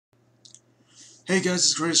Hey guys,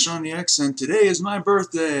 it's Chris Sean the X, and today is my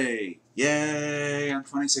birthday! Yay! I'm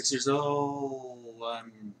 26 years old.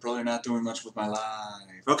 I'm probably not doing much with my life.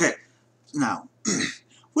 Okay, now,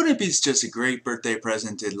 wouldn't it be just a great birthday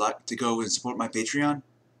present to go and support my Patreon?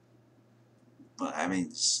 Well, I mean,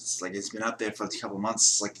 it's like it's been up there for a couple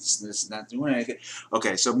months. It's like it's not doing anything.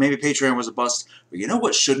 Okay, so maybe Patreon was a bust, but you know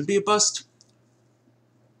what shouldn't be a bust?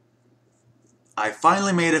 I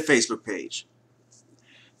finally made a Facebook page.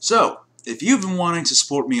 So, if you've been wanting to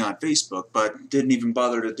support me on Facebook, but didn't even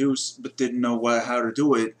bother to but didn't know how to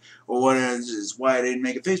do it, or what is why I didn't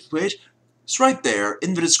make a Facebook page, it's right there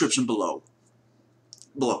in the description below.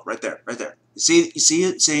 Right there, right there. You see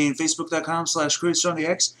it saying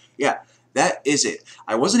facebook.com/CrazySeanTheX? Yeah, that is it.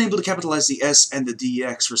 I wasn't able to capitalize the S and the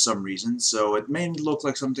DX for some reason, so it made me look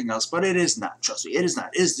like something else, but it is not. Trust me, it is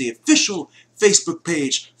not. It is the official Facebook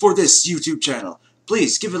page for this YouTube channel.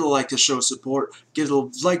 Please give it a like to show support. Give it a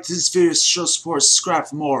like to this video to show support. Subscribe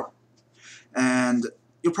for more. And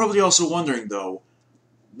you're probably also wondering though,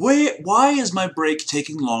 why is my break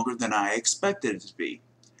taking longer than I expected it to be?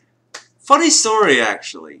 Funny story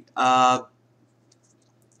actually. On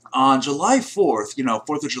July 4th,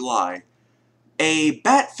 4th of July, a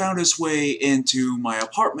bat found its way into my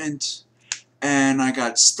apartment, and I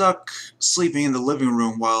got stuck sleeping in the living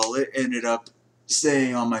room while it ended up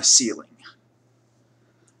staying on my ceiling.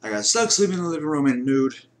 I got stuck sleeping in the living room in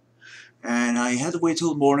nude, and I had to wait till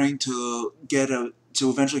the morning to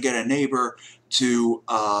eventually get a neighbor to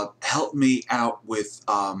help me out with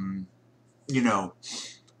to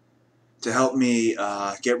help me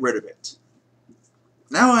get rid of it.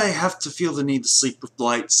 Now I have to feel the need to sleep with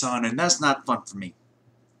lights on, and that's not fun for me.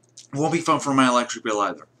 It won't be fun for my electric bill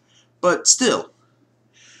either. But still.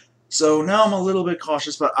 So now I'm a little bit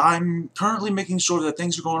cautious, but I'm currently making sure that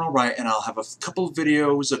things are going alright, and I'll have a couple of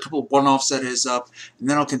videos, a couple of one-offs that is up, and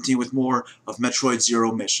then I'll continue with more of Metroid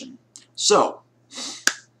Zero Mission. So,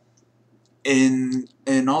 and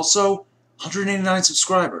also, 189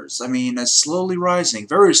 subscribers. I mean, it's slowly rising,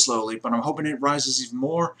 very slowly, but I'm hoping it rises even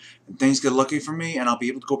more, and things get lucky for me, and I'll be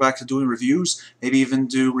able to go back to doing reviews, maybe even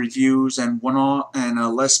do reviews and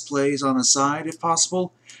less plays on the side if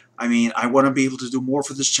possible. I mean, I want to be able to do more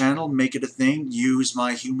for this channel, make it a thing, use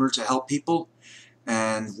my humor to help people,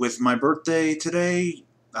 and with my birthday today,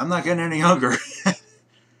 I'm not getting any younger.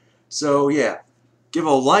 So yeah, give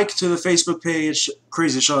a like to the Facebook page,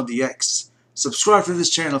 Crazy Sean DX. Subscribe to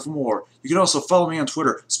this channel for more. You can also follow me on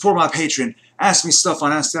Twitter, support my Patreon, ask me stuff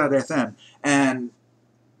on Ask.fm, and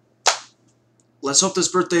let's hope this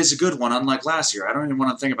birthday is a good one, unlike last year. I don't even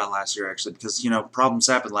want to think about last year, actually, because, problems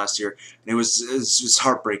happened last year, and it was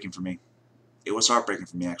heartbreaking for me. It was heartbreaking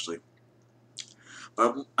for me, actually.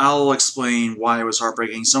 But I'll explain why it was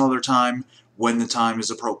heartbreaking some other time, when the time is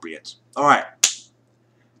appropriate. Alright.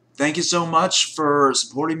 Thank you so much for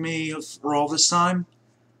supporting me for all this time.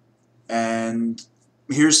 And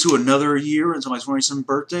here's to another year until my 27th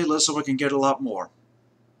birthday. Let's hope I can get a lot more.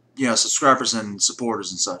 Subscribers and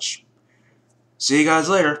supporters and such. See you guys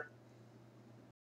later.